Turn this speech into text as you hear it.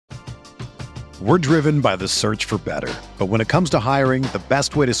We're driven by the search for better. But when it comes to hiring, the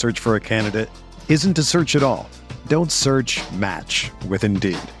best way to search for a candidate isn't to search at all. Don't search, match with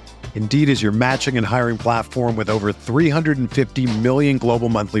Indeed. Indeed is your matching and hiring platform with over 350 million global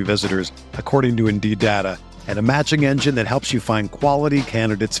monthly visitors, according to Indeed data, and a matching engine that helps you find quality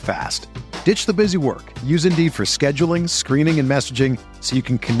candidates fast. Ditch the busy work. Use Indeed for scheduling, screening, and messaging so you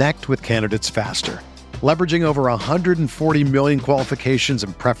can connect with candidates faster. Leveraging over 140 million qualifications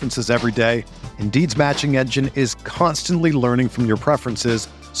and preferences every day, Indeed's matching engine is constantly learning from your preferences,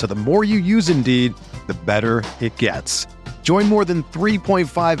 so the more you use Indeed, the better it gets. Join more than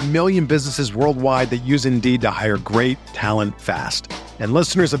 3.5 million businesses worldwide that use Indeed to hire great talent fast. And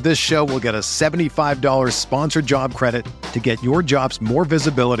listeners of this show will get a $75 sponsored job credit to get your jobs more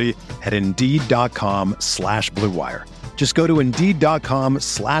visibility at Indeed.com/Blue Wire. Just go to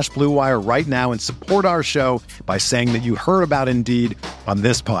Indeed.com/Blue Wire right now and support our show by saying that you heard about Indeed on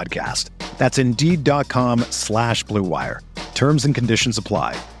this podcast. That's Indeed.com/Blue Wire. Terms and conditions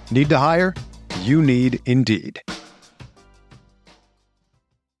apply. Need to hire? You need Indeed.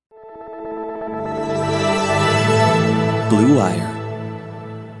 Blue Wire.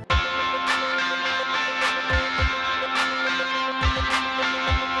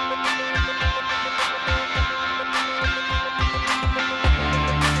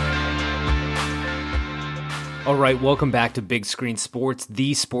 All right, welcome back to Big Screen Sports,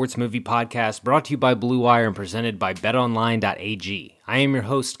 the sports movie podcast brought to you by Blue Wire and presented by BetOnline.ag. I am your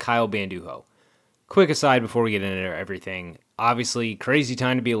host, Kyle Banduho. Quick aside before we get into everything. Obviously, crazy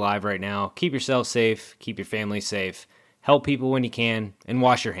time to be alive right now. Keep yourself safe, keep your family safe, help people when you can, and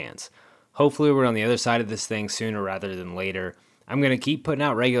wash your hands. Hopefully, we're on the other side of this thing sooner rather than later. I'm going to keep putting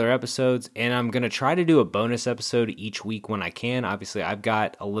out regular episodes, and I'm going to try to do a bonus episode each week when I can. Obviously, I've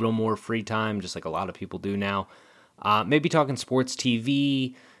got a little more free time, just like a lot of people do now. Maybe talking sports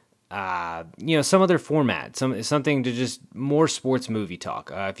TV, some other format, something to just more sports movie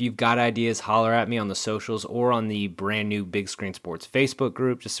talk. If you've got ideas, holler at me on the socials or on the brand new Big Screen Sports Facebook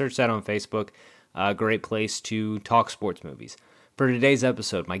group. Just search that on Facebook. Great place to talk sports movies. For today's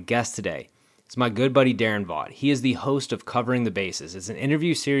episode, my guest today is my good buddy Darren Vaught. He is the host of Covering the Bases. It's an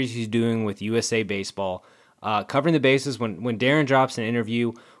interview series he's doing with USA Baseball. Covering the Bases, when Darren drops an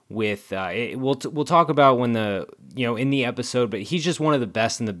interview with, we'll talk about when in the episode, but he's just one of the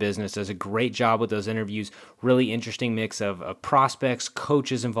best in the business, does a great job with those interviews, really interesting mix of prospects,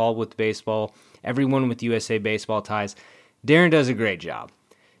 coaches involved with baseball, everyone with USA Baseball ties. Darren does a great job.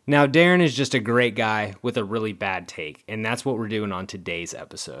 Now, Darren is just a great guy with a really bad take, and that's what we're doing on today's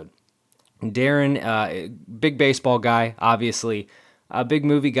episode. Darren, big baseball guy, obviously, a big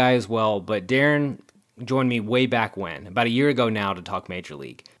movie guy as well, but Darren joined me way back when, about a year ago now, to talk Major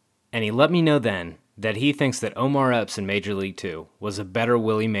League. And he let me know then that he thinks that Omar Epps in Major League 2 was a better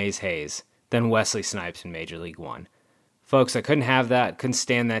Willie Mays Hayes than Wesley Snipes in Major League 1. Folks, I couldn't have that, couldn't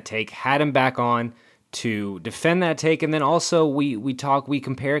stand that take, had him back on to defend that take, and then also we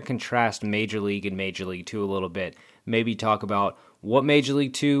compare and contrast Major League and Major League 2 a little bit, maybe talk about what Major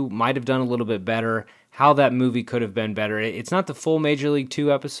League 2 might have done a little bit better, how that movie could have been better. It's not the full Major League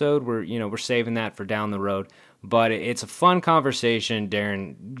 2 episode, we're saving that for down the road, but it's a fun conversation.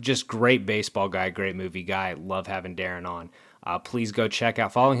 Darren, just great baseball guy, great movie guy, love having Darren on. Please go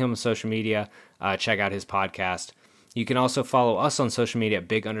follow him on social media, check out his podcast. You can also follow us on social media at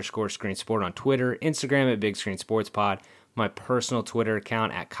Big_Screen Sport on Twitter, Instagram at Big Screen Sports Pod, my personal Twitter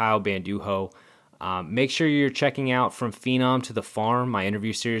account at Kyle Banduho. Make sure you're checking out From Phenom to the Farm, my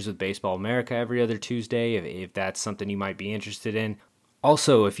interview series with Baseball America every other Tuesday, if that's something you might be interested in.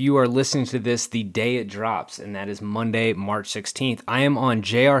 Also, if you are listening to this the day it drops, and that is Monday, March 16th, I am on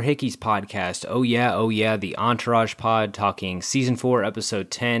J.R. Hickey's podcast, Oh Yeah, the Entourage Pod, talking Season 4,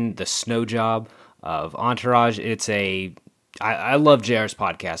 Episode 10, The Snow Job of Entourage. I love JR's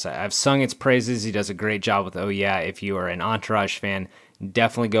podcast. I've sung its praises. He does a great job with Oh Yeah. If you are an Entourage fan,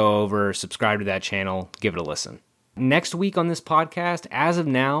 definitely go over, subscribe to that channel, give it a listen. Next week on this podcast, as of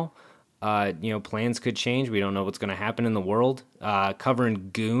now, plans could change. We don't know what's going to happen in the world.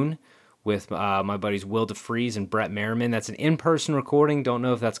 Covering Goon with my buddies Will DeFries and Brett Merriman. That's an in-person recording. Don't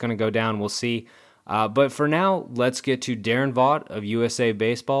know if that's going to go down. We'll see. But for now, let's get to Darren Vaught of USA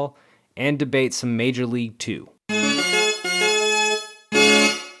Baseball and debate some Major League 2.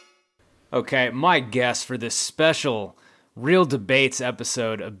 Okay, my guest for this special Real Debates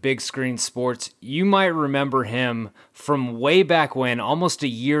episode of Big Screen Sports, you might remember him from way back when, almost a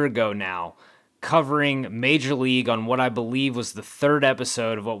year ago now, covering Major League on what I believe was the third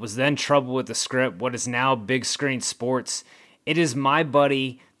episode of what was then Trouble with the Script, what is now Big Screen Sports. It is my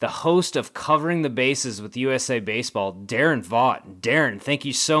buddy, the host of Covering the Bases with USA Baseball, Darren Vaught. Darren, thank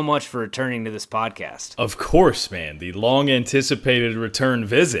you so much for returning to this podcast. Of course, man. The long-anticipated return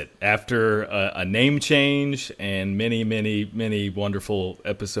visit after a name change and many, many, many wonderful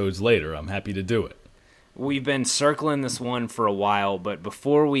episodes later. I'm happy to do it. We've been circling this one for a while, but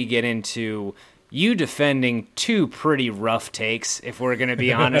before we get into you defending two pretty rough takes, if we're going to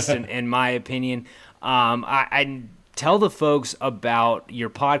be honest, in my opinion, I tell the folks about your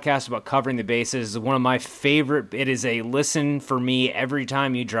podcast about Covering the Bases. It's one of my favorite. It is a listen for me every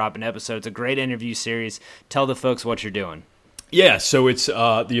time you drop an episode. It's a great interview series. Tell the folks what you're doing. Yeah, so it's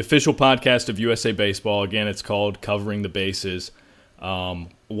the official podcast of USA Baseball. Again, it's called Covering the Bases.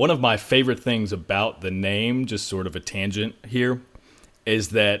 One of my favorite things about the name, just sort of a tangent here, is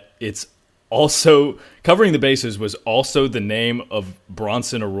that it's also Covering the Bases was also the name of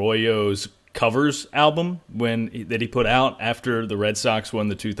Bronson Arroyo's covers album that he put out after the Red Sox won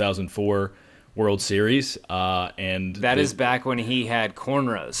the 2004 World Series. And that is back when he had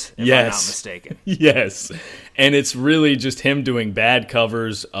cornrows, if yes, I'm not mistaken. Yes. And it's really just him doing bad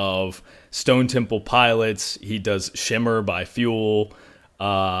covers of Stone Temple Pilots. He does Shimmer by Fuel.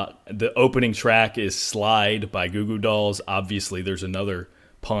 The opening track is Slide by Goo Goo Dolls. Obviously, there's another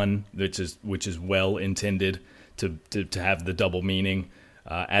pun which is well intended to have the double meaning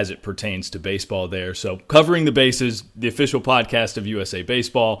as it pertains to baseball there. So Covering the Bases, the official podcast of USA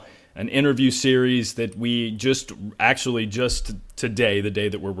Baseball, an interview series that we just today, the day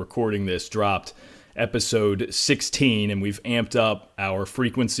that we're recording this, dropped episode 16, and we've amped up our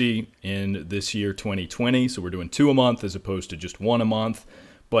frequency in this year 2020. So we're doing 2 a month as opposed to just 1 a month.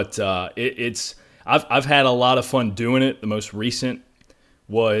 But I've had a lot of fun doing it. The most recent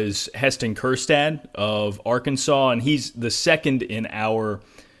was Heston Kjerstad of Arkansas, and he's the second in our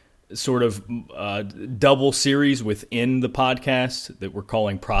sort of double series within the podcast that we're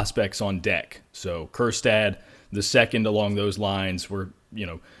calling Prospects on Deck. So Kjerstad, the second along those lines. We're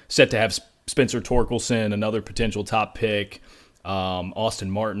set to have Spencer Torkelson, another potential top pick.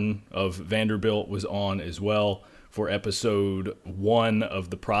 Austin Martin of Vanderbilt was on as well for episode 1 of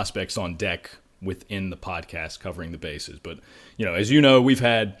the Prospects on Deck within the podcast Covering the Bases. But, as you know, we've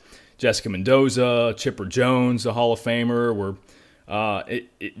had Jessica Mendoza, Chipper Jones, a Hall of Famer. We're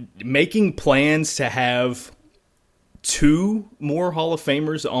making plans to have 2 more Hall of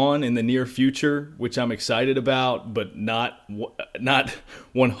Famers on in the near future, which I'm excited about, but not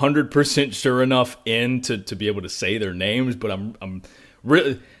 100% sure enough to be able to say their names. But I'm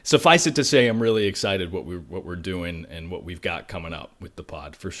really, suffice it to say, I'm really excited what we're doing and what we've got coming up with the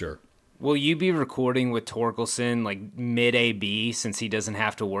pod for sure. Will you be recording with Torkelson like mid-AB since he doesn't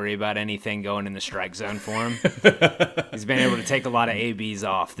have to worry about anything going in the strike zone for him? He's been able to take a lot of ABs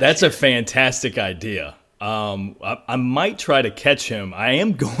off. That's a fantastic idea. I might try to catch him. I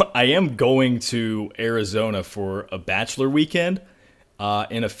am going to Arizona for a bachelor weekend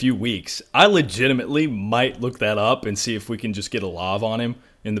in a few weeks. I legitimately might look that up and see if we can just get a lav on him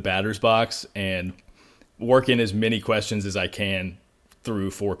in the batter's box and work in as many questions as I can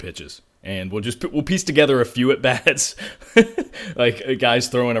through 4 pitches. And we'll piece together a few at-bats, like guys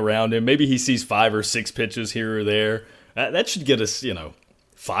throwing around him. Maybe he sees 5 or 6 pitches here or there. That should get us,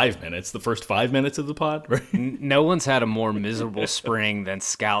 5 minutes, the first 5 minutes of the pod, right? No one's had a more miserable spring than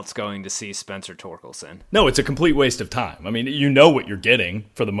scouts going to see Spencer Torkelson. No, it's a complete waste of time. I mean, you know what you're getting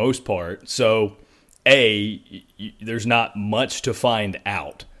for the most part. So, there's not much to find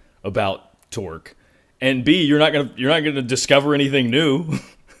out about Torque, and B, you're not gonna discover anything new.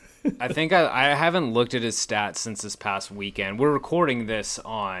 I think I haven't looked at his stats since this past weekend. We're recording this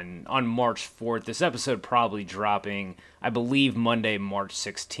on March 4th. This episode probably dropping, I believe, Monday, March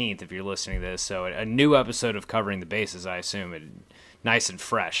 16th, if you're listening to this. So a new episode of Covering the Bases, I assume, nice and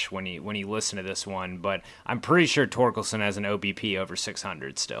fresh when you listen to this one. But I'm pretty sure Torkelson has an OBP over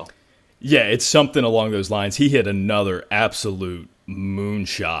 600 still. Yeah, it's something along those lines. He hit another absolute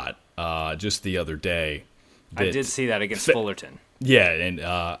moonshot just the other day. I did see that against Fullerton. Yeah, and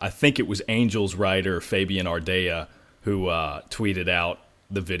I think it was Angels writer Fabian Ardea who tweeted out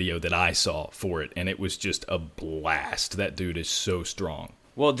the video that I saw for it, and it was just a blast. That dude is so strong.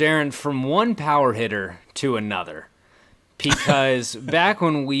 Well, Darren, from one power hitter to another, because back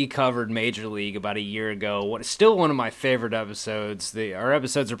when we covered Major League about a year ago, what is still one of my favorite episodes. Our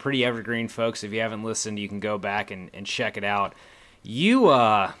episodes are pretty evergreen, folks. If you haven't listened, you can go back and check it out. You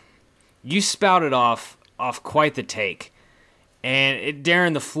spouted off quite the take. And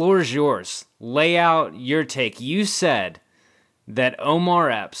Darren, the floor is yours. Lay out your take. You said that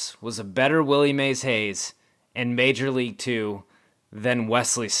Omar Epps was a better Willie Mays Hayes in Major League 2 than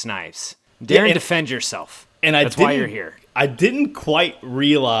Wesley Snipes. Darren, defend yourself. And that's why you're here. I didn't quite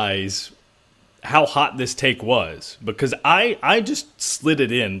realize how hot this take was because I just slid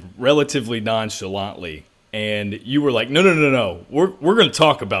it in relatively nonchalantly, and you were like, no, we're going to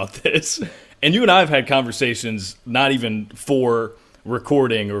talk about this. And you and I have had conversations not even for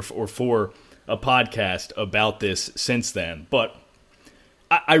recording or for a podcast about this since then. But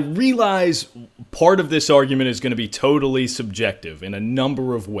I realize part of this argument is going to be totally subjective in a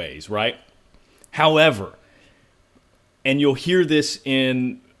number of ways, right? However, and you'll hear this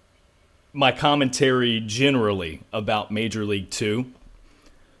in my commentary generally about Major League 2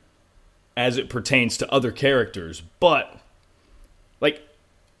 as it pertains to other characters, but like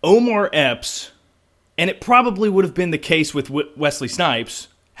Omar Epps, and it probably would have been the case with Wesley Snipes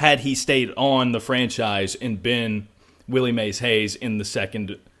had he stayed on the franchise and been Willie Mays Hayes in the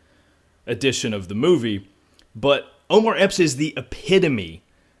second edition of the movie, but Omar Epps is the epitome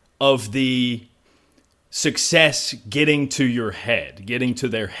of the success getting to your head, getting to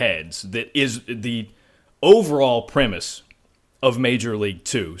their heads. That is the overall premise of Major League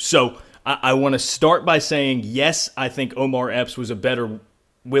 2. So I want to start by saying, yes, I think Omar Epps was a better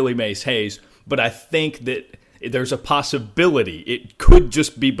Willie Mays Hayes, but I think that there's a possibility it could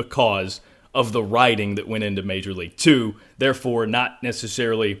just be because of the writing that went into Major League 2, therefore not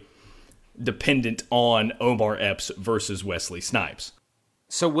necessarily dependent on Omar Epps versus Wesley Snipes.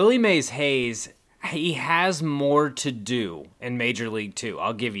 So Willie Mays Hayes, he has more to do in Major League 2.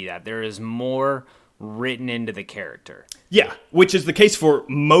 I'll give you that. There is more written into the character. Yeah, which is the case for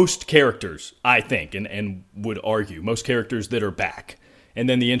most characters, I think, and would argue. Most characters that are back. And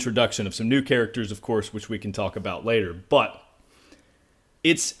then the introduction of some new characters, of course, which we can talk about later. But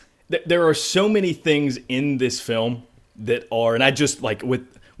there are so many things in this film that are, and I just, like,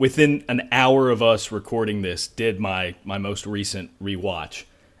 within an hour of us recording this, did my most recent rewatch.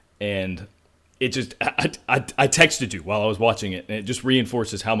 And it just, I texted you while I was watching it, and it just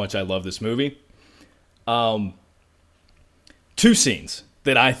reinforces how much I love this movie. Two scenes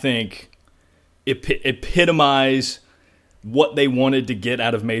that I think epitomize what they wanted to get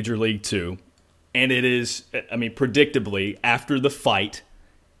out of Major League 2. And it is, I mean, predictably, after the fight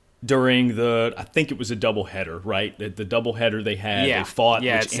during I think it was a doubleheader, right? The doubleheader they had, they fought,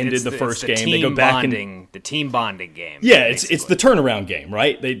 which ended the first game. They go back the team bonding game. Yeah, it's the turnaround game,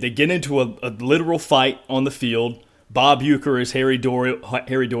 right? They get into a literal fight on the field. Bob Uecker is Harry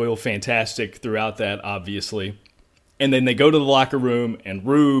Doyle, fantastic throughout that, obviously. And then they go to the locker room, and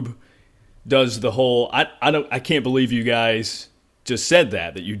Rube does the whole, I can't believe you guys just said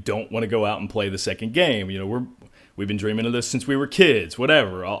that you don't want to go out and play the second game. You know, we've been dreaming of this since we were kids,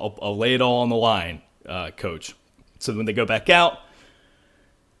 whatever. I'll lay it all on the line, coach. So when they go back out,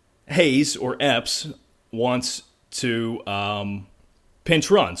 Hayes, or Epps, wants to pinch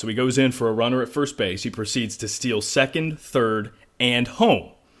run. So he goes in for a runner at first base. He proceeds to steal second, third, and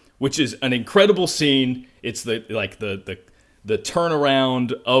home, which is an incredible scene. It's the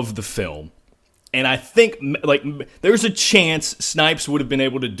turnaround of the film. And I think, like, there's a chance Snipes would have been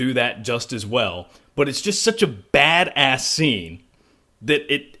able to do that just as well. But it's just such a badass scene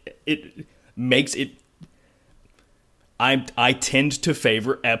that it makes it. I tend to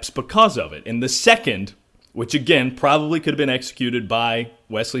favor Epps because of it. And the second, which again probably could have been executed by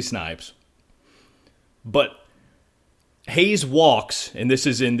Wesley Snipes, but Hayes walks, and this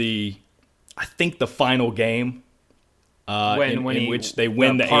is in I think the final game, in which they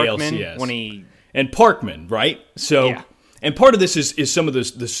win the ALCS. And Parkman, right? So. Yeah. And part of this is some of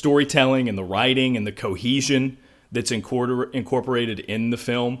the storytelling and the writing and the cohesion that's incorporated in the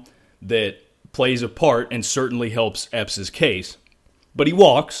film that plays a part and certainly helps Epps' case. But he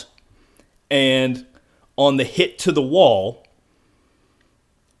walks, and on the hit to the wall,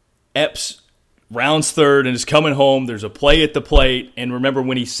 Epps rounds third and is coming home. There's a play at the plate. And remember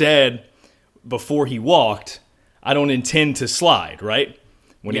when he said before he walked, I don't intend to slide, right?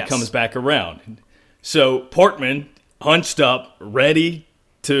 When he comes back around. So Parkman, hunched up, ready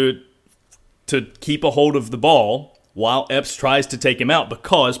to keep a hold of the ball while Epps tries to take him out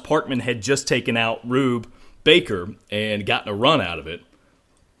because Parkman had just taken out Rube Baker and gotten a run out of it.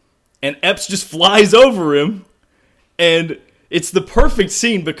 And Epps just flies over him, and it's the perfect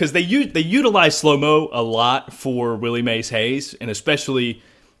scene because they utilize slow-mo a lot for Willie Mays Hayes, and especially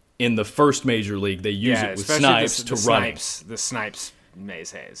in the first Major League, they use it with Snipes to run. The Snipes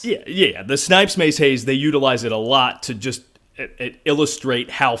Mays Hayes. Yeah. The Snipes Mays Hayes, they utilize it a lot to just illustrate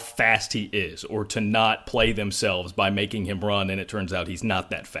how fast he is, or to not play themselves by making him run, and it turns out he's not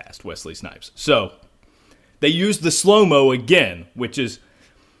that fast, Wesley Snipes. So they use the slow-mo again, which is,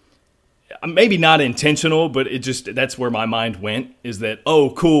 maybe not intentional, but that's where my mind went, is that,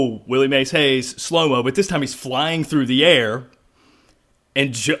 oh, cool, Willie Mays Hayes, slow-mo, but this time he's flying through the air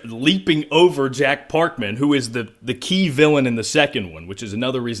and leaping over Jack Parkman, who is the key villain in the second one, which is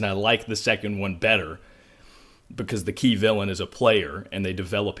another reason I like the second one better, because the key villain is a player, and they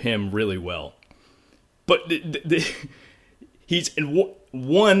develop him really well. But he's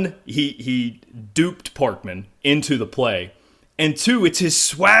one, he duped Parkman into the play, and two, it's his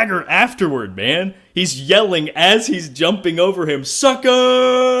swagger afterward, man. He's yelling as he's jumping over him, "Sucker!"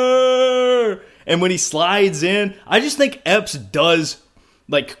 And when he slides in, I just think Epps does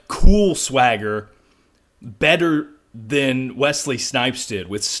like cool swagger better than Wesley Snipes did.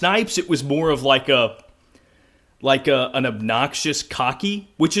 With Snipes, it was more of like an obnoxious cocky,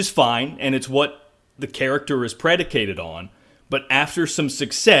 which is fine, and it's what the character is predicated on. But after some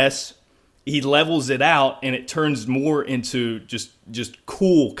success, he levels it out, and it turns more into just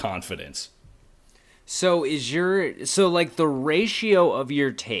cool confidence. So like the ratio of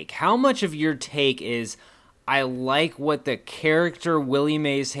your take, how much of your take is, I like what the character Willie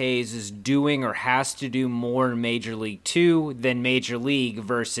Mays Hayes is doing or has to do more in Major League 2 than Major League,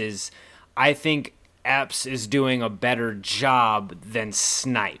 versus I think Epps is doing a better job than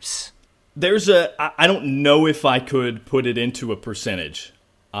Snipes? I don't know if I could put it into a percentage.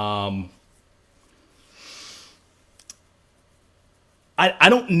 I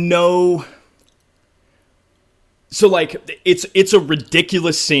don't know. So like it's a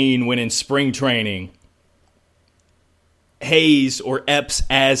ridiculous scene when in spring training, Hayes, or Epps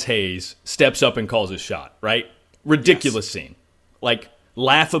as Hayes, steps up and calls his shot, right? Ridiculous scene. Like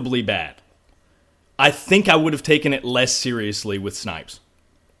laughably bad. I think I would have taken it less seriously with Snipes.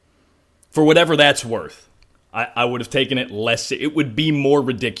 For whatever that's worth. I would have taken it less. It would be more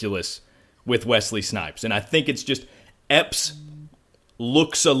ridiculous with Wesley Snipes. And I think it's just Epps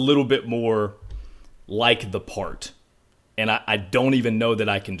looks a little bit more like the part. And I don't even know that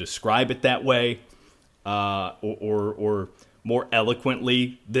I can describe it that way or more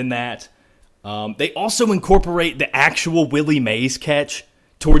eloquently than that. They also incorporate the actual Willie Mays catch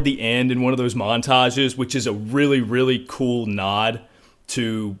toward the end in one of those montages, which is a really, really cool nod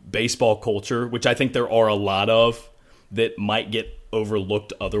to baseball culture, which I think there are a lot of that might get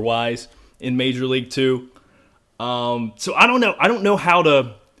overlooked otherwise in Major League 2. So I don't know. I don't know how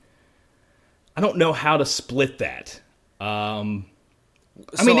to split that. I mean,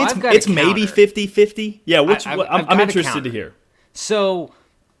 it's maybe 50-50. Yeah, I'm interested to hear. So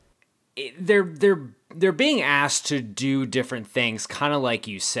they're being asked to do different things, kind of like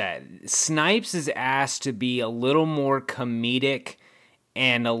you said. Snipes is asked to be a little more comedic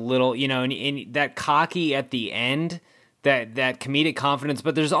and a little, and that cocky at the end, that comedic confidence,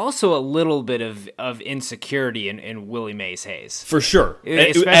 but there's also a little bit of insecurity in Willie Mays Hayes. For sure.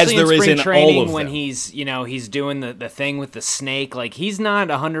 Especially as there in spring is in training all of when them. he's doing the thing with the snake. Like, he's not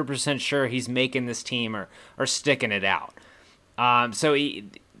 100% sure he's making this team or sticking it out.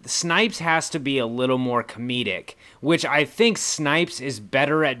 Snipes has to be a little more comedic, which I think Snipes is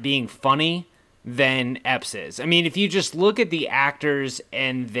better at being funny than Epps is. I mean, if you just look at the actors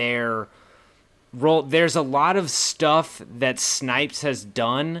and their role, there's a lot of stuff that Snipes has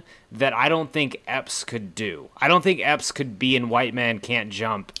done that I don't think Epps could do. I don't think Epps could be in White Man Can't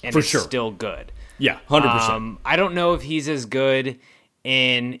Jump and it's still good. Yeah, 100%. I don't know if he's as good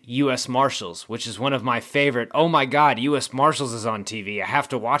in U.S. Marshals, which is one of my favorite. Oh my God, U.S. Marshals is on TV. I have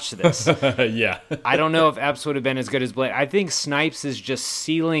to watch this. Yeah. I don't know if Epps would have been as good as Blade. I think Snipes is just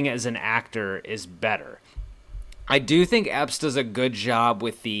ceiling as an actor is better. I do think Epps does a good job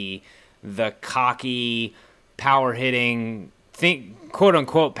with the cocky, power hitting, quote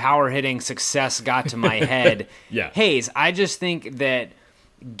unquote power hitting success got to my head. Yeah. Hayes, I just think that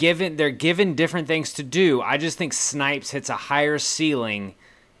they're given different things to do, I just think Snipes hits a higher ceiling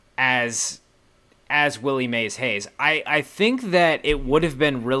as Willie Mays Hayes. I think that it would have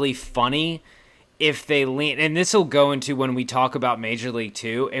been really funny if they and this will go into when we talk about Major League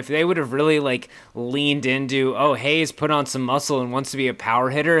 2, if they would have really leaned into, oh, Hayes put on some muscle and wants to be a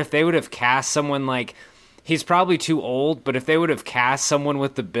power hitter, if they would have cast someone like, he's probably too old, but if they would have cast someone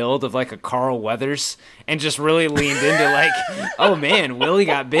with the build of a Carl Weathers and just really leaned into oh man, Willie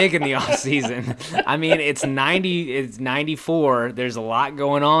got big in the offseason. I mean, it's 94. There's a lot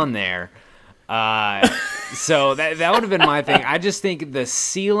going on there. So that would have been my thing. I just think the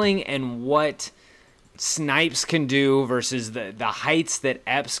ceiling and what Snipes can do versus the heights that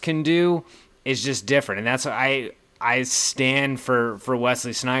Epps can do is just different. And that's what I stand for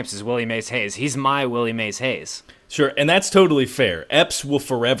Wesley Snipes as Willie Mays Hayes. He's my Willie Mays Hayes. Sure, and that's totally fair. Epps will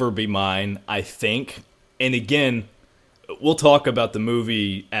forever be mine, I think. And again, we'll talk about the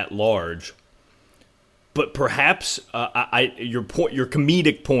movie at large, but perhaps your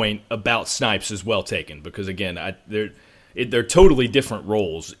comedic point about Snipes is well taken, because again, they're totally different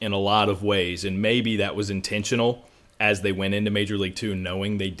roles in a lot of ways, and maybe that was intentional as they went into Major League 2,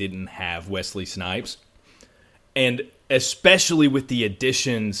 knowing they didn't have Wesley Snipes, and especially with the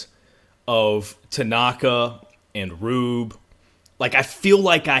additions of Tanaka and Rube. Like, I feel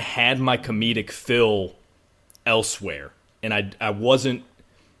like I had my comedic fill elsewhere, and I wasn't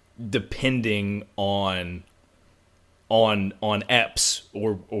depending on Epps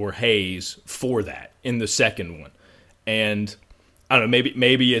or Hayes for that in the second one. And I don't know,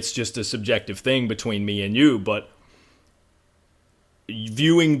 maybe it's just a subjective thing between me and you, but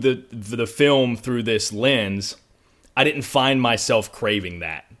viewing the film through this lens, I didn't find myself craving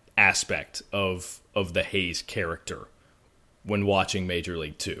that aspect of the Hayes character when watching Major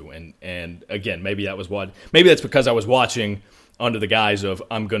League 2. And again, maybe that's because I was watching under the guise of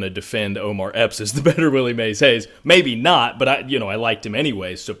I'm going to defend Omar Epps as the better Willie Mays Hayes. Maybe not, but I liked him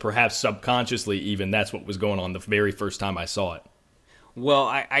anyway, so perhaps subconsciously even that's what was going on the very first time I saw it. Well,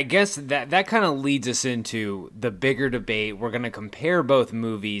 I guess that kind of leads us into the bigger debate. We're going to compare both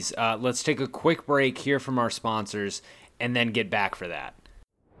movies. Let's take a quick break, hear from our sponsors, and then get back for that.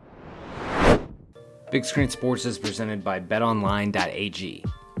 Big Screen Sports is presented by BetOnline.ag.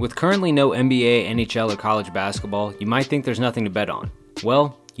 With currently no NBA, NHL, or college basketball, you might think there's nothing to bet on.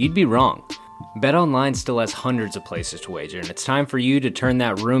 Well, you'd be wrong. BetOnline still has hundreds of places to wager, and it's time for you to turn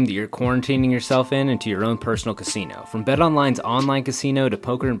that room that you're quarantining yourself in into your own personal casino. From BetOnline's online casino to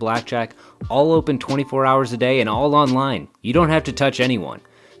poker and blackjack, all open 24 hours a day and all online. You don't have to touch anyone.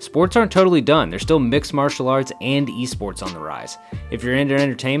 Sports aren't totally done. There's still mixed martial arts and esports on the rise. If you're into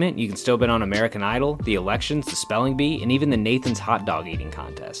entertainment, you can still bet on American Idol, the elections, the spelling bee, and even the Nathan's hot dog eating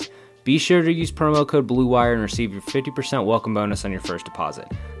contest. Be sure to use promo code BLUEWIRE and receive your 50% welcome bonus on your first deposit.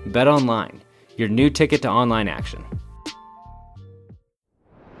 Bet Online, your new ticket to online action.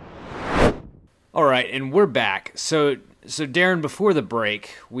 All right, and we're back. So Darren, before the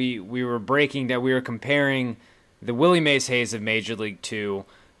break, we were comparing the Willie Mays Hayes of Major League 2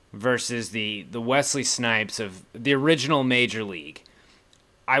 versus the Wesley Snipes of the original Major League.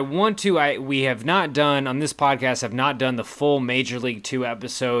 We have not done, on this podcast, have not done the full Major League 2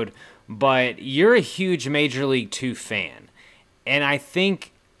 episode, but you're a huge Major League 2 fan. And I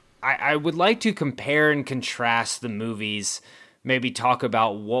think I would like to compare and contrast the movies, maybe talk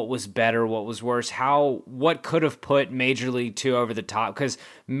about what was better, what was worse, what could have put Major League 2 over the top. Because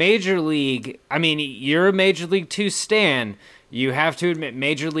Major League, I mean, you're a Major League 2 stan. You have to admit,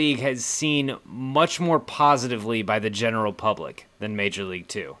 Major League has seen much more positively by the general public than Major League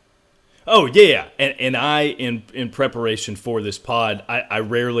 2. Oh, yeah. And I, in preparation for this pod, I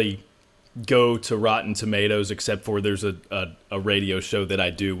rarely go to Rotten Tomatoes, except for there's a radio show that I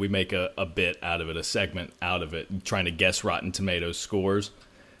do. We make a bit out of it, a segment out of it, trying to guess Rotten Tomatoes scores.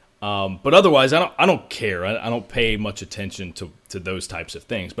 But otherwise, I don't care. I don't pay much attention to those types of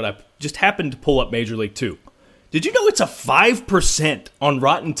things. But I just happened to pull up Major League 2. Did you know it's a 5% on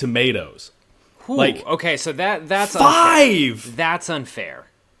Rotten Tomatoes? Ooh, okay, so that's 5. Unfair. That's unfair.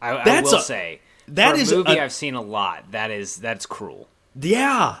 I will say that for is a movie I've seen a lot. That's cruel.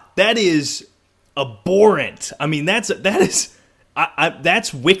 Yeah, that is abhorrent. I mean, that's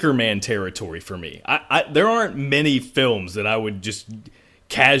Wicker Man territory for me. There aren't many films that I would just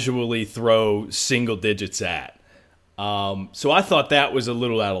casually throw single digits at. So I thought that was a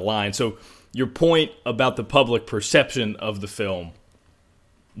little out of line. So your point about the public perception of the film,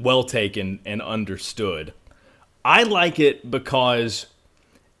 well taken and understood. I like it because,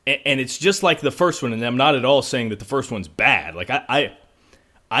 and it's just like the first one, and I'm not at all saying that the first one's bad. Like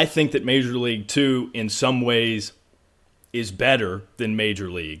I think that Major League 2 in some ways is better than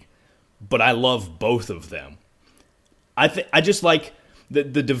Major League, but I love both of them. I just like the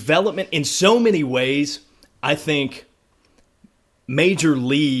development in so many ways. I think Major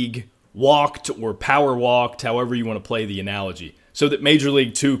League walked or power walked, however you want to play the analogy, so that Major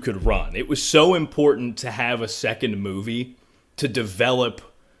League 2 could run. It was so important to have a second movie to develop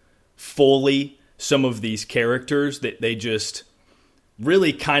fully some of these characters that they just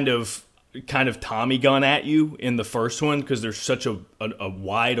really kind of Tommy gun at you in the first one, because there's such a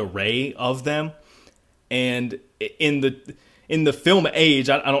wide array of them. And in the film age,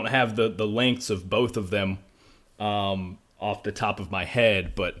 I don't have the lengths of both of them off the top of my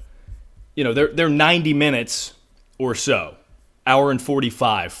head, but you know, they're 90 minutes or so, hour and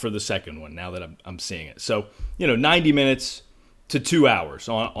 45 for the second one. Now that I'm seeing it, so 90 minutes to 2 hours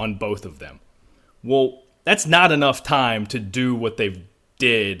on both of them. Well, that's not enough time to do what they've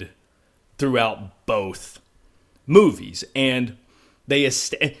did throughout both. movies. And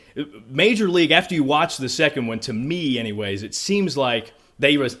Major League, after you watch the second one, to me anyways, it seems like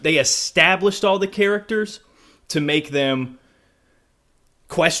they established all the characters to make them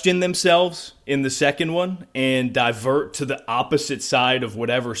question themselves in the second one and divert to the opposite side of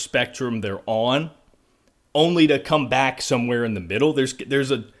whatever spectrum they're on, only to come back somewhere in the middle.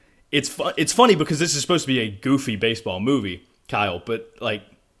 It's funny because this is supposed to be a goofy baseball movie, Kyle, but like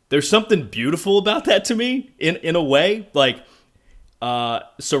there's something beautiful about that to me in a way. Like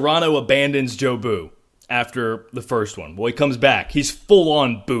Serrano abandons Jobu after the first one. Well, he comes back. He's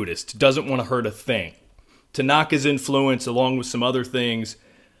full-on Buddhist, doesn't want to hurt a thing. Tanaka's influence, along with some other things,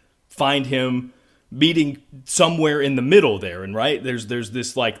 find him meeting somewhere in the middle there. And right, there's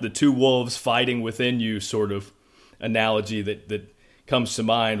this like the two wolves fighting within you sort of analogy that comes to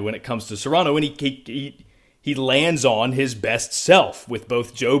mind when it comes to Serrano. And he lands on his best self with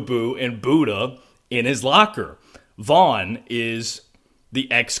both Jobu and Buddha in his locker. Vaughn is the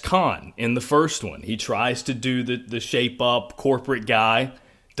ex-con in the first one. He tries to do the shape-up corporate guy,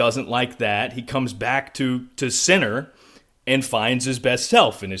 doesn't like that. He comes back to center and finds his best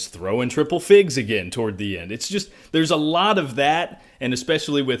self and is throwing triple figs again toward the end. It's just, there's a lot of that, and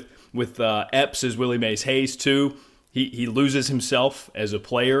especially with Epps as Willie Mays Hayes too. He loses himself as a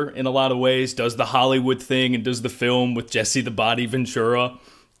player in a lot of ways, does the Hollywood thing and does the film with Jesse the Body Ventura.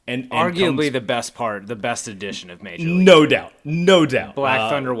 And arguably the best edition of Major League. No doubt. Black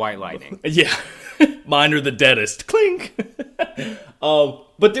Thunder, White Lightning. Yeah. Mine are the deadest. Clink.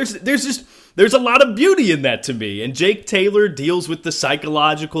 But there's a lot of beauty in that to me. And Jake Taylor deals with the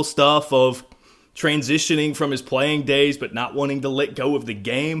psychological stuff of transitioning from his playing days but not wanting to let go of the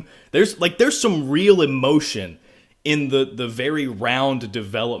game. There's some real emotion in the very round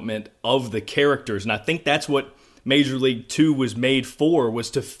development of the characters. And I think that's what Major League 2 was made for, was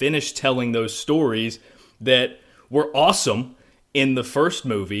to finish telling those stories that were awesome in the first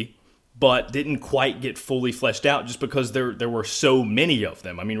movie, but didn't quite get fully fleshed out just because there were so many of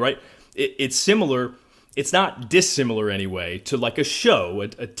them. I mean, right? It's similar. It's not dissimilar anyway to like a show, a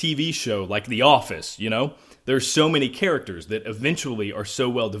TV show like The Office, you know? There's so many characters that eventually are so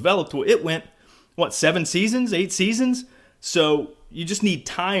well developed. Well, it went, 7 seasons, 8 seasons? So you just need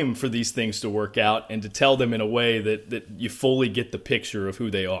time for these things to work out and to tell them in a way that you fully get the picture of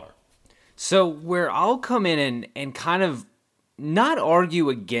who they are. So where I'll come in and kind of not argue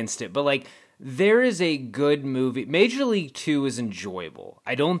against it, but like there is a good movie. Major League 2 is enjoyable.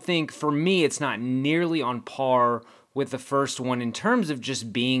 I don't think, for me, it's not nearly on par with the first one in terms of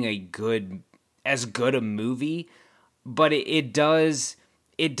just being as good a movie, but it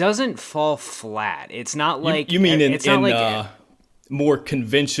doesn't fall flat. It's not like... You mean in more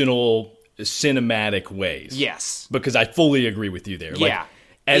conventional cinematic ways? Yes. Because I fully agree with you there. Yeah.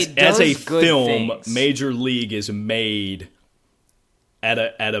 Like, as a film, things. Major League is made at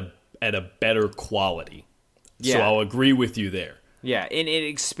a better quality. Yeah. So I'll agree with you there. Yeah, and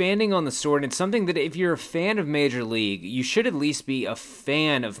expanding on the story, and it's something that if you're a fan of Major League, you should at least be a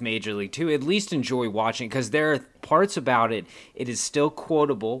fan of Major League 2, at least enjoy watching, because there are parts about it, it is still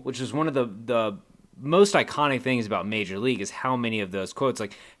quotable, which is one of the most iconic things about Major League is how many of those quotes,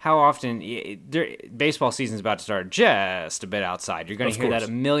 like how often, baseball season's about to start just a bit outside, you're going to hear that a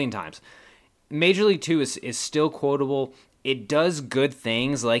million times. Major League 2 is still quotable. It does good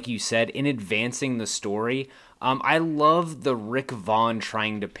things, like you said, in advancing the story. I love the Rick Vaughn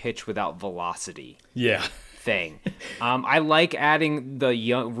trying to pitch without velocity thing. I like adding the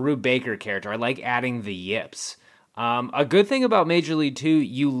young Rube Baker character. I like adding the yips. A good thing about Major League 2,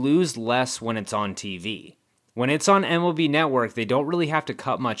 you lose less when it's on TV. When it's on MLB Network, they don't really have to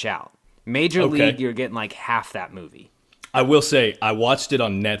cut much out. Major League, you're getting like half that movie. I will say, I watched it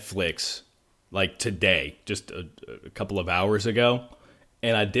on Netflix like today, just a couple of hours ago.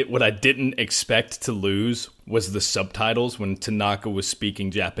 And what I didn't expect to lose was the subtitles when Tanaka was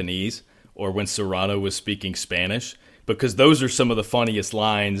speaking Japanese or when Serrano was speaking Spanish, because those are some of the funniest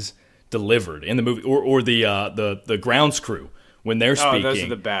lines delivered in the movie, or the grounds crew when they're speaking. Those are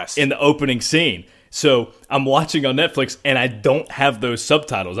the best in the opening scene. So I'm watching on Netflix, and I don't have those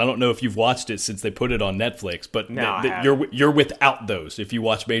subtitles. I don't know if you've watched it since they put it on Netflix, but you're without those if you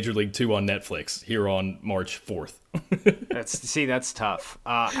watch Major League 2 on Netflix here on March 4th. That's tough.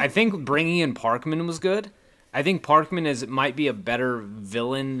 I think bringing in Parkman was good. I think Parkman might be a better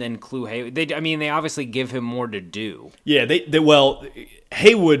villain than Clu Haywood. They obviously give him more to do. Yeah, well,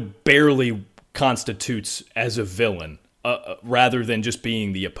 Haywood barely constitutes as a villain. Rather than just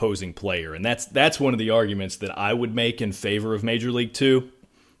being the opposing player. And that's one of the arguments that I would make in favor of Major League 2.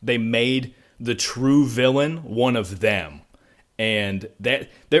 They made the true villain one of them. And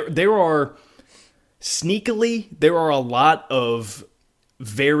that there are sneakily, there are a lot of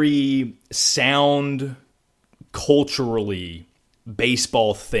very sound, culturally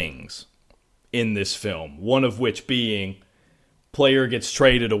baseball things in this film. One of which being player gets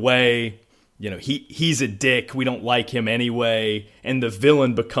traded away. He's a dick. We don't like him anyway. And the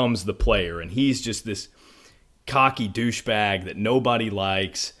villain becomes the player. And he's just this cocky douchebag that nobody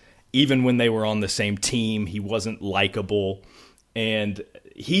likes. Even when they were on the same team, he wasn't likable. And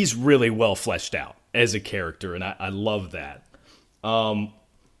he's really well fleshed out as a character. And I love that.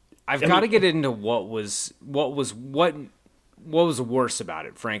 I've got to get into what was worse about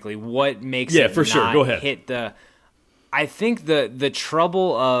it, frankly. What makes it for sure. Go ahead. Hit the... I think the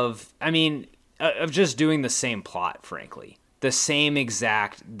trouble of just doing the same plot, frankly. The same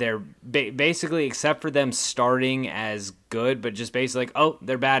exact, they're basically, except for them starting as good, but just basically like, oh,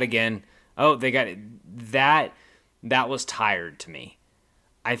 they're bad again. Oh, they got it. That was tired to me.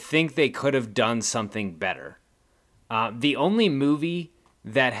 I think they could have done something better. The only movie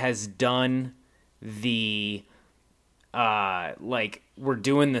that has done the, we're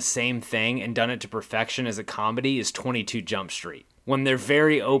doing the same thing and done it to perfection as a comedy is 22 Jump Street. When they're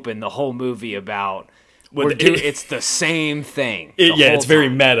very open the whole movie about... it's the same thing. It's very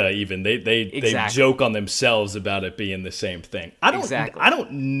meta. Even they joke on themselves about it being the same thing. I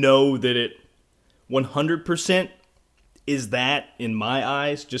don't know that it 100% is that in my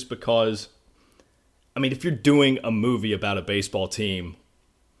eyes. Just because, if you're doing a movie about a baseball team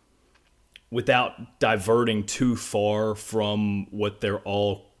without diverting too far from what they're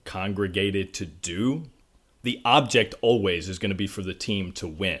all congregated to do, the object always is going to be for the team to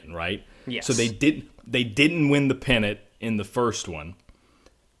win, right? Yes. So they didn't win the pennant in the first one,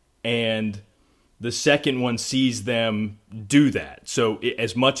 and the second one sees them do that. So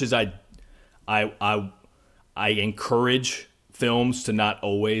as much as I encourage films to not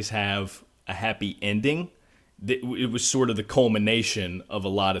always have a happy ending, it was sort of the culmination of a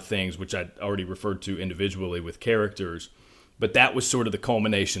lot of things, which I already referred to individually with characters, but that was sort of the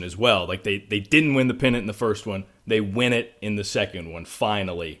culmination as well. Like they didn't win the pennant in the first one, they win it in the second one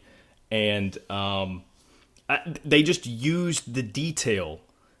finally. And they just used the detail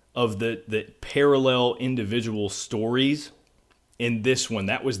of the parallel individual stories in this one.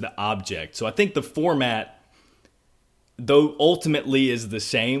 That was the object. So I think the format, though ultimately is the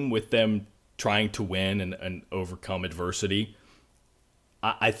same with them trying to win and overcome adversity,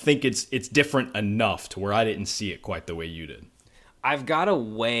 I think it's different enough to where I didn't see it quite the way you did. I've got a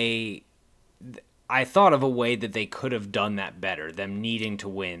way... I thought of a way that they could have done that better, them needing to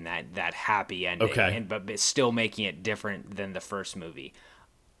win that happy ending, but still making it different than the first movie.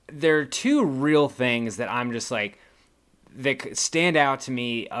 There are two real things that I'm just like, that stand out to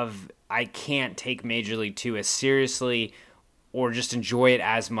me of I can't take Major League 2 as seriously or just enjoy it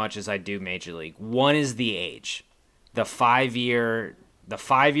as much as I do Major League. One is the age. The 5-year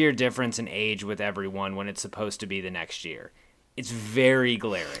difference in age with everyone when it's supposed to be the next year. It's very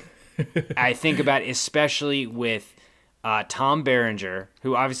glaring. I think about especially with Tom Berenger,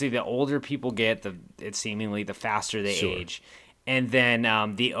 who obviously the older people get, it's seemingly the faster they age, and then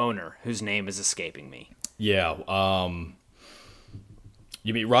the owner, whose name is escaping me. Yeah,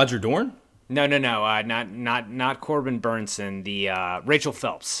 you mean Roger Dorn? No, not Corbin Burnson. The Rachel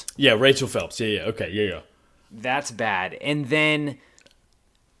Phelps. Yeah, Rachel Phelps. Yeah. Okay, yeah. That's bad. And then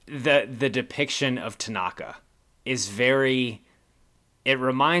the depiction of Tanaka is very... It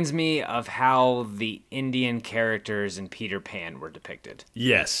reminds me of how the Indian characters in Peter Pan were depicted.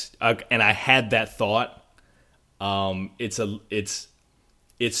 Yes, and I had that thought. It's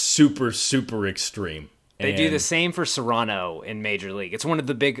super, super extreme. They do the same for Serrano in Major League. It's one of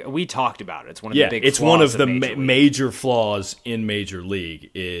the big... We talked about it. It's one of the big it's flaws one of the major flaws in Major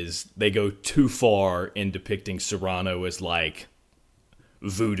League is they go too far in depicting Serrano as like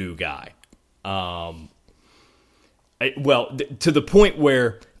voodoo guy. To the point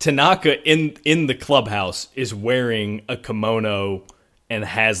where Tanaka in the clubhouse is wearing a kimono and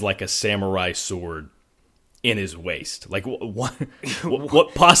has like a samurai sword in his waist. Like,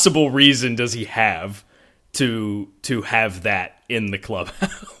 what possible reason does he have to have that in the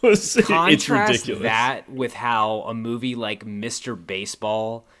clubhouse? It's ridiculous. That with how a movie like Mr.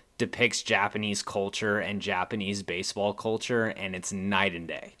 Baseball depicts Japanese culture and Japanese baseball culture, and it's night and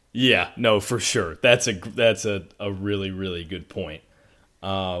day. Yeah, no, for sure. That's a really, really good point.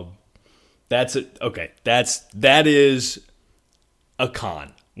 That is a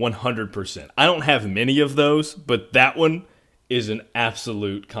con, 100%. I don't have many of those, but that one is an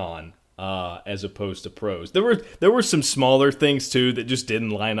absolute con, as opposed to pros. There were some smaller things too that just didn't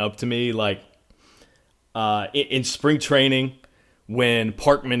line up to me, like in spring training when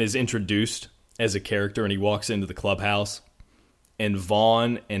Parkman is introduced as a character, and he walks into the clubhouse, and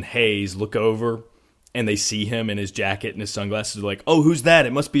Vaughn and Hayes look over, and they see him in his jacket and his sunglasses. They're like, "Oh, who's that?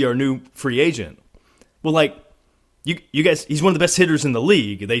 It must be our new free agent." Well, like, you guys, he's one of the best hitters in the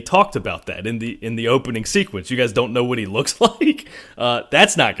league. They talked about that in the opening sequence. You guys don't know what he looks like?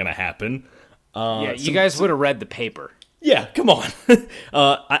 That's not going to happen. You guys would have read the paper. Yeah, come on.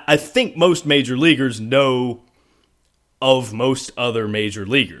 I think most major leaguers know of most other major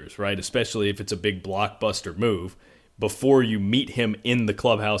leaguers, right? Especially if it's a big blockbuster move. Before you meet him in the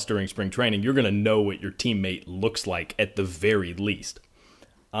clubhouse during spring training, you're going to know what your teammate looks like at the very least.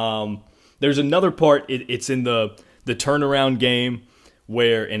 There's another part. It's in the turnaround game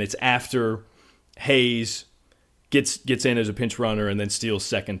and it's after Hayes gets in as a pinch runner and then steals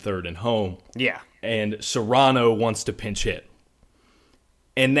second, third, and home. Yeah. And Serrano wants to pinch hit.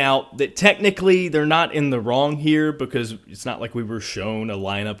 And now, that technically, they're not in the wrong here because it's not like we were shown a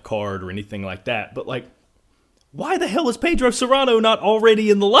lineup card or anything like that. But, like, why the hell is Pedro Serrano not already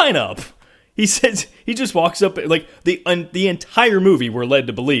in the lineup? He says he just walks up, like, the entire movie we're led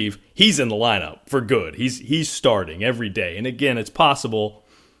to believe he's in the lineup for good. He's starting every day. And again, it's possible,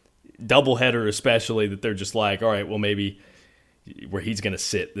 doubleheader especially, that they're just like, all right, well, maybe where he's going to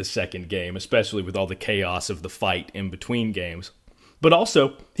sit this second game, especially with all the chaos of the fight in between games. But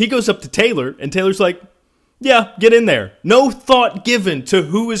also, he goes up to Taylor, and Taylor's like, yeah, get in there. No thought given to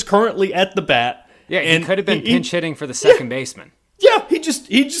who is currently at the bat. Yeah, and he could have been pinch hitting for the second baseman. Yeah, he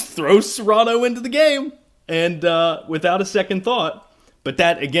just throws Serrano into the game, and without a second thought. But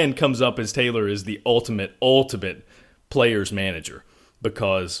that, again, comes up as Taylor is the ultimate player's manager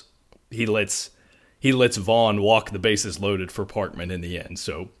because he lets Vaughn walk the bases loaded for Parkman in the end.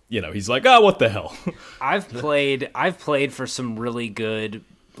 So, he's like, what the hell? I've played for some really good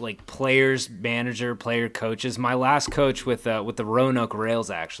players manager, player coaches. My last coach with the Roanoke Rails,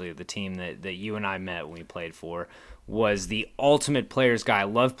 actually, the team that you and I met when we played for, was the ultimate players guy. I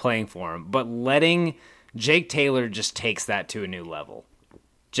love playing for him, but letting Jake Taylor just takes that to a new level.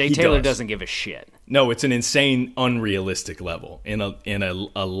 Jake Taylor doesn't give a shit. No, it's an insane, unrealistic level in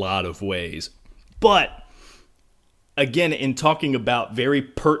a lot of ways. But, again, in talking about very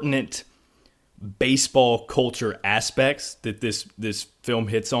pertinent baseball culture aspects that this film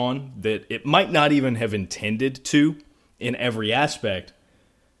hits on, that it might not even have intended to in every aspect,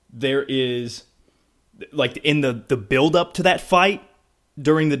 there is, like, in the build-up to that fight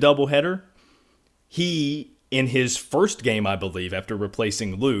during the doubleheader, he, in his first game, I believe, after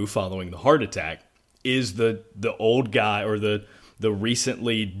replacing Lou following the heart attack, is the old guy or the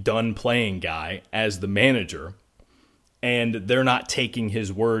recently done playing guy as the manager, and they're not taking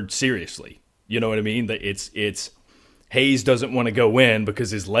his word seriously. You know what I mean? That it's Hayes doesn't want to go in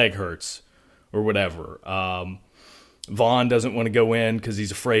because his leg hurts or whatever. Vaughn doesn't want to go in because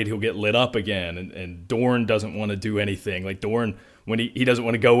he's afraid he'll get lit up again, and Dorn doesn't want to do anything. Like Dorn, when he doesn't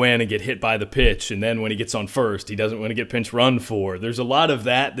want to go in and get hit by the pitch, and then when he gets on first, he doesn't want to get pinch run for. There's a lot of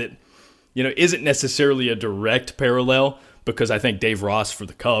that isn't necessarily a direct parallel, because I think Dave Ross for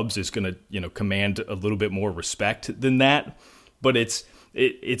the Cubs is going to, command a little bit more respect than that. But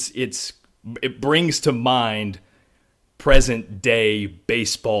it brings to mind present day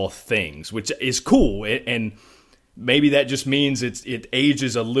baseball things, which is cool. And maybe that just means it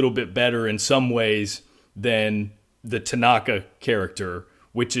ages a little bit better in some ways than the Tanaka character,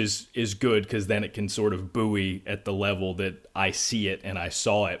 which is good, because then it can sort of buoy at the level that I see it and I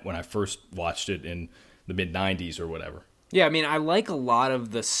saw it when I first watched it in the mid-90s or whatever. Yeah, I mean, I like a lot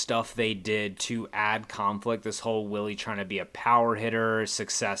of the stuff they did to add conflict. This whole Willie trying to be a power hitter,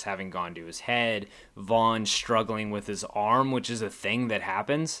 success having gone to his head, Vaughn struggling with his arm, which is a thing that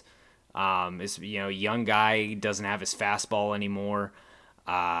happens. Young guy doesn't have his fastball anymore.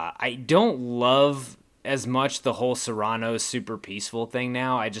 I don't love as much the whole Serrano super peaceful thing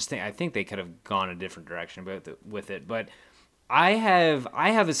now. I think they could have gone a different direction with it. But I have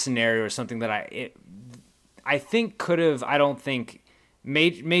a scenario or something that I think could have. I don't think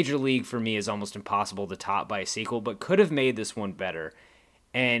Major League for me is almost impossible to top by a sequel, but could have made this one better.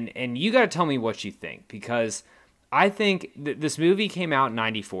 And you got to tell me what you think, because I think this movie came out in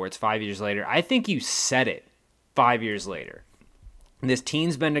 94. It's 5 years later. I think you said it 5 years later. This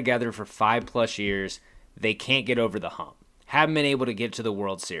team's been together for 5+ years. They can't get over the hump. Haven't been able to get to the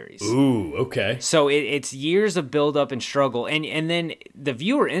World Series. Ooh, okay. So it's years of build-up and struggle. And then the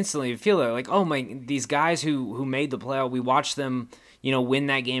viewer instantly feel like, oh, these guys who made the playoff, we watched them, win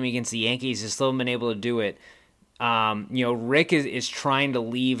that game against the Yankees, and still haven't been able to do it. Rick is trying to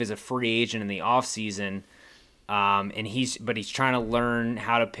leave as a free agent in the offseason. And he's trying to learn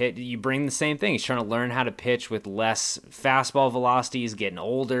how to pitch. You bring the same thing. He's trying to learn how to pitch with less fastball velocity. He's getting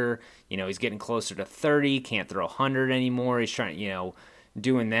older. He's getting closer to 30. Can't throw 100 anymore. He's trying,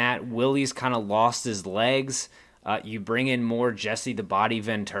 doing that. Willie's kind of lost his legs. You bring in more Jesse the Body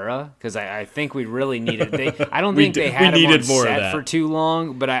Ventura, because I think we really needed. I don't think they had him on set for too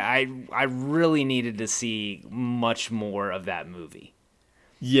long, but I really needed to see much more of that movie.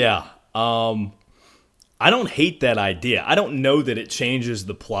 Yeah. I don't hate that idea. I don't know that it changes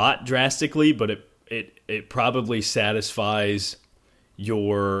the plot drastically, but it probably satisfies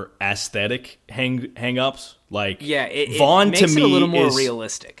your aesthetic hang-ups. Like, yeah, Vaughn makes to me it a little more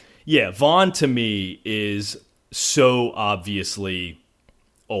realistic. Yeah, Vaughn to me is so obviously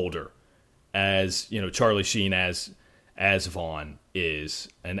older, as Charlie Sheen as Vaughn is,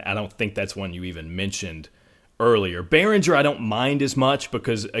 and I don't think that's one you even mentioned earlier. Berenger I don't mind as much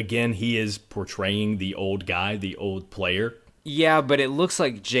because, again, he is portraying the old guy, the old player. Yeah, but it looks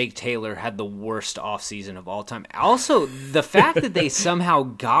like Jake Taylor had the worst offseason of all time. Also, the fact that they somehow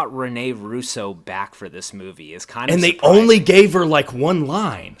got Rene Russo back for this movie is kind of and surprising. They only gave her like one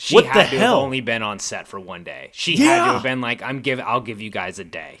line. What the hell? She had to have only been on set for one day. She had to have been like, I'll give you guys a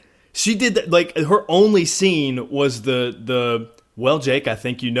day. She did that. Like, her only scene was the well, Jake, I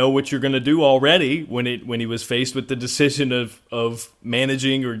think you know what you're going to do already, when he was faced with the decision of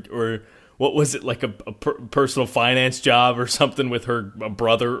managing or what was it, like a personal finance job or something with her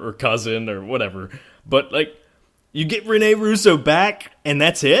brother or cousin or whatever. But, like, you get Rene Russo back, and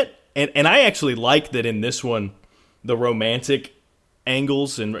that's it. And I actually like that in this one, the romantic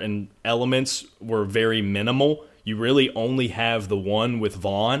angles and elements were very minimal. You really only have the one with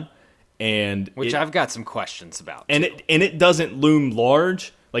Vaughn. Which I've got some questions about. And it doesn't loom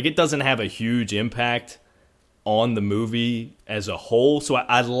large. Like, it doesn't have a huge impact on the movie as a whole. So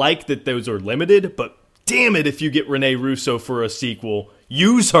I like that those are limited, but damn it, if you get Rene Russo for a sequel,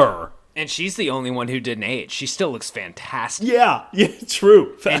 use her. And she's the only one who didn't age. She still looks fantastic. Yeah,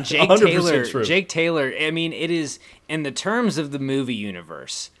 true. And Jake Taylor, I mean, it is, in the terms of the movie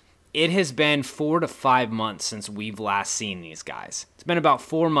universe, it has been 4 to 5 months since we've last seen these guys. It's been about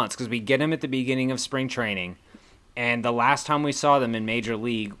 4 months because we get them at the beginning of spring training, and the last time we saw them in Major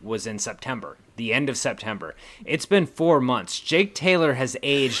League was in September, the end of September. It's been 4 months. Jake Taylor has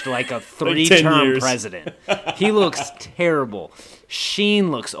aged like a 3-term president. He looks terrible.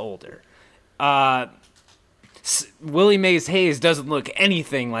 Sheen looks older. Willie Mays Hayes doesn't look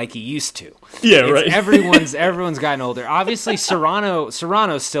anything like he used to. Yeah, right. Everyone's gotten older. Obviously, Serrano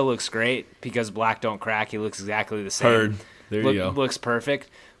still looks great because Black Don't Crack. He looks exactly the same. Heard. There you go. Looks perfect.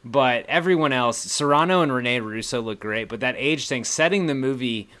 But everyone else, Serrano and Rene Russo look great. But that age thing, setting the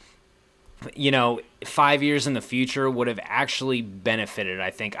movie, 5 years in the future would have actually benefited,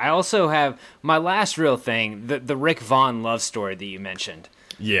 I think. I also have my last real thing, the Rick Vaughn love story that you mentioned.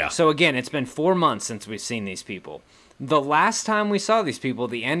 Yeah. So again, it's been 4 months since we've seen these people. The last time we saw these people,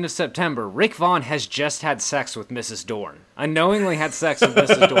 the end of September, Rick Vaughn has just had sex with Mrs. Dorn. Unknowingly had sex with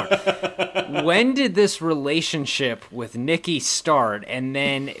Mrs. Dorn. When did this relationship with Nikki start? And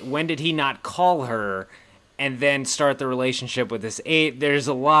then when did he not call her and then start the relationship with this? There's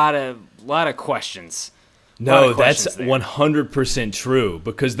a lot of questions. No, that's 100% true,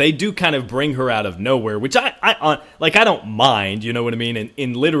 because they do kind of bring her out of nowhere, which I don't mind, you know what I mean?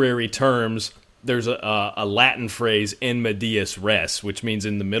 In literary terms, there's a Latin phrase, in medias res, which means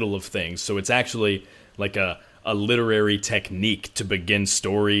in the middle of things. So it's actually like a literary technique to begin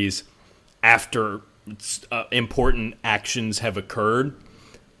stories after important actions have occurred.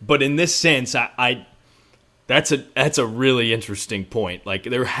 But in this sense, that's a really interesting point. Like,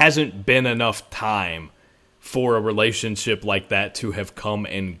 there hasn't been enough time for a relationship like that to have come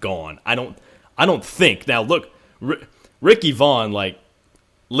and gone. I don't think. Now, look, Ricky Vaughn, like,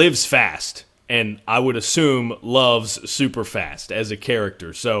 lives fast, and I would assume loves super fast as a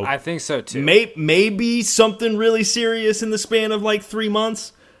character. So I think so too. Maybe something really serious in the span of like 3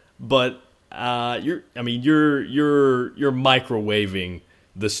 months, but you're microwaving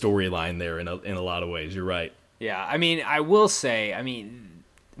the storyline there in a lot of ways. You're right. Yeah, I mean, I will say,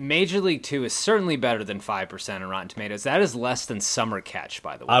 Major League 2 is certainly better than 5% on Rotten Tomatoes. That is less than Summer Catch,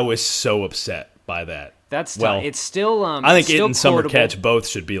 by the way. I was so upset by that. That's it's still. I think it and Summer Catch both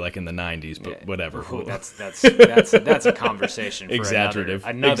should be like in the 90s, but whatever. Ooh, that's a conversation for exaggerative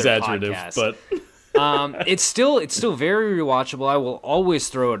podcast. But it's still very rewatchable. I will always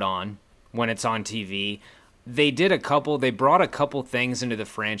throw it on when it's on TV. They brought a couple things into the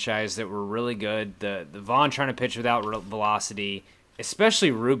franchise that were really good. The Vaughn trying to pitch without velocity,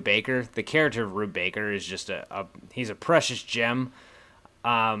 especially Rube Baker. The character of Rube Baker is just he's a precious gem.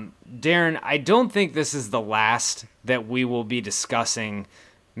 Darren, I don't think this is the last that we will be discussing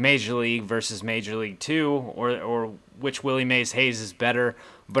Major League versus Major League 2 or which Willie Mays Hayes is better,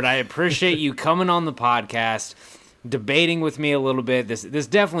 but I appreciate you coming on the podcast, debating with me a little bit. This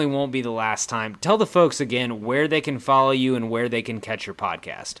definitely won't be the last time. Tell the folks again where they can follow you and where they can catch your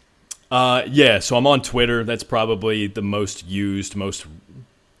podcast. So I'm on Twitter. That's probably the most used, most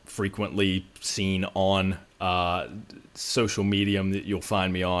frequently seen on social medium that you'll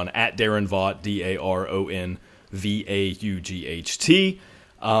find me on, at Darren Vaught, DARONVAUGHT.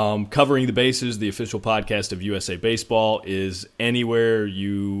 Covering the Bases, the official podcast of USA Baseball, is anywhere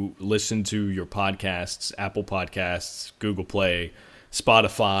you listen to your podcasts: Apple Podcasts, Google Play,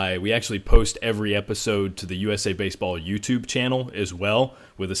 Spotify. We actually post every episode to the USA Baseball YouTube channel as well,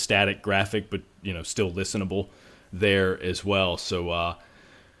 with a static graphic, but still listenable there as well. So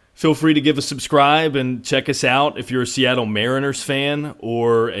feel free to give a subscribe and check us out if you're a Seattle Mariners fan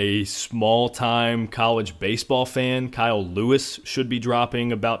or a small-time college baseball fan. Kyle Lewis should be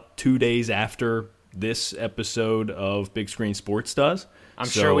dropping about 2 days after this episode of Big Screen Sports does. I'm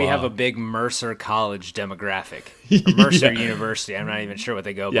sure we have a big Mercer College demographic. Or Mercer University. I'm not even sure what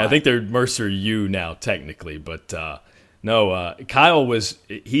they go by. Yeah, I think they're Mercer U now, technically. But Kyle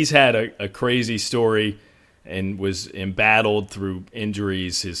he's had a crazy story and was embattled through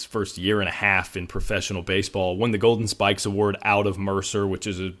injuries his first year and a half in professional baseball. Won the Golden Spikes Award out of Mercer, which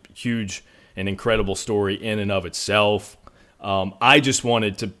is a huge and incredible story in and of itself. I just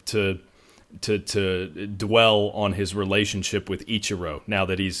wanted to dwell on his relationship with Ichiro now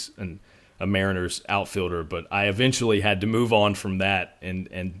that he's a Mariners outfielder, but I eventually had to move on from that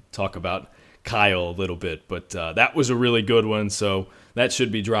and talk about Kyle a little bit. But that was a really good one, so that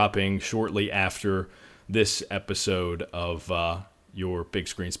should be dropping shortly after this episode of your Big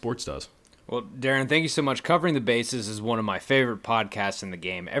Screen Sports does. Well, Darren, thank you so much. Covering the Bases is one of my favorite podcasts in the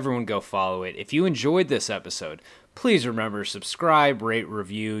game. Everyone go follow it. If you enjoyed this episode, please remember, subscribe, rate,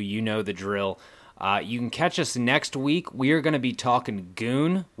 review. You know the drill. You can catch us next week. We are going to be talking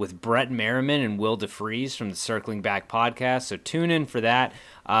Goon with Brett Merriman and Will DeFries from the Circling Back podcast, so tune in for that.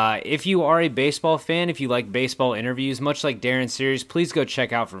 If you are a baseball fan, if you like baseball interviews, much like Darren's series, please go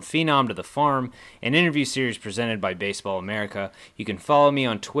check out From Phenom to the Farm, an interview series presented by Baseball America. You can follow me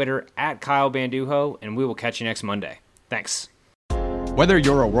on Twitter at Kyle Banduho, and we will catch you next Monday. Thanks. Whether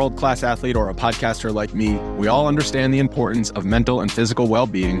you're a world-class athlete or a podcaster like me, we all understand the importance of mental and physical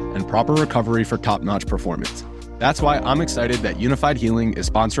well-being and proper recovery for top-notch performance. That's why I'm excited that Unified Healing is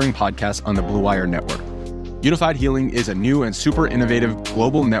sponsoring podcasts on the Blue Wire Network. Unified Healing is a new and super innovative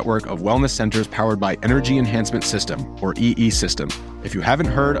global network of wellness centers powered by Energy Enhancement System, or EE System. If you haven't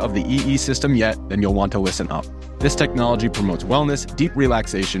heard of the EE System yet, then you'll want to listen up. This technology promotes wellness, deep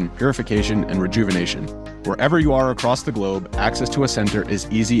relaxation, purification, and rejuvenation. Wherever you are across the globe, access to a center is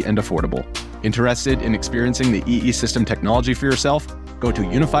easy and affordable. Interested in experiencing the EE System technology for yourself? Go to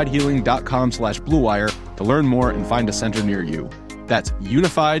unifiedhealing.com/bluewire to learn more and find a center near you. That's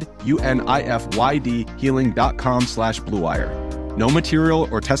unified, UNIFYD, healing.com/bluewire. No material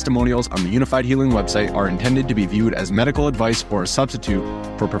or testimonials on the Unified Healing website are intended to be viewed as medical advice or a substitute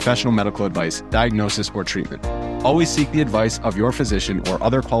for professional medical advice, diagnosis, or treatment. Always seek the advice of your physician or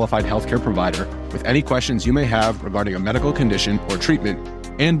other qualified healthcare provider with any questions you may have regarding a medical condition or treatment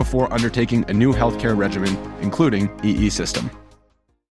and before undertaking a new healthcare regimen, including EE System.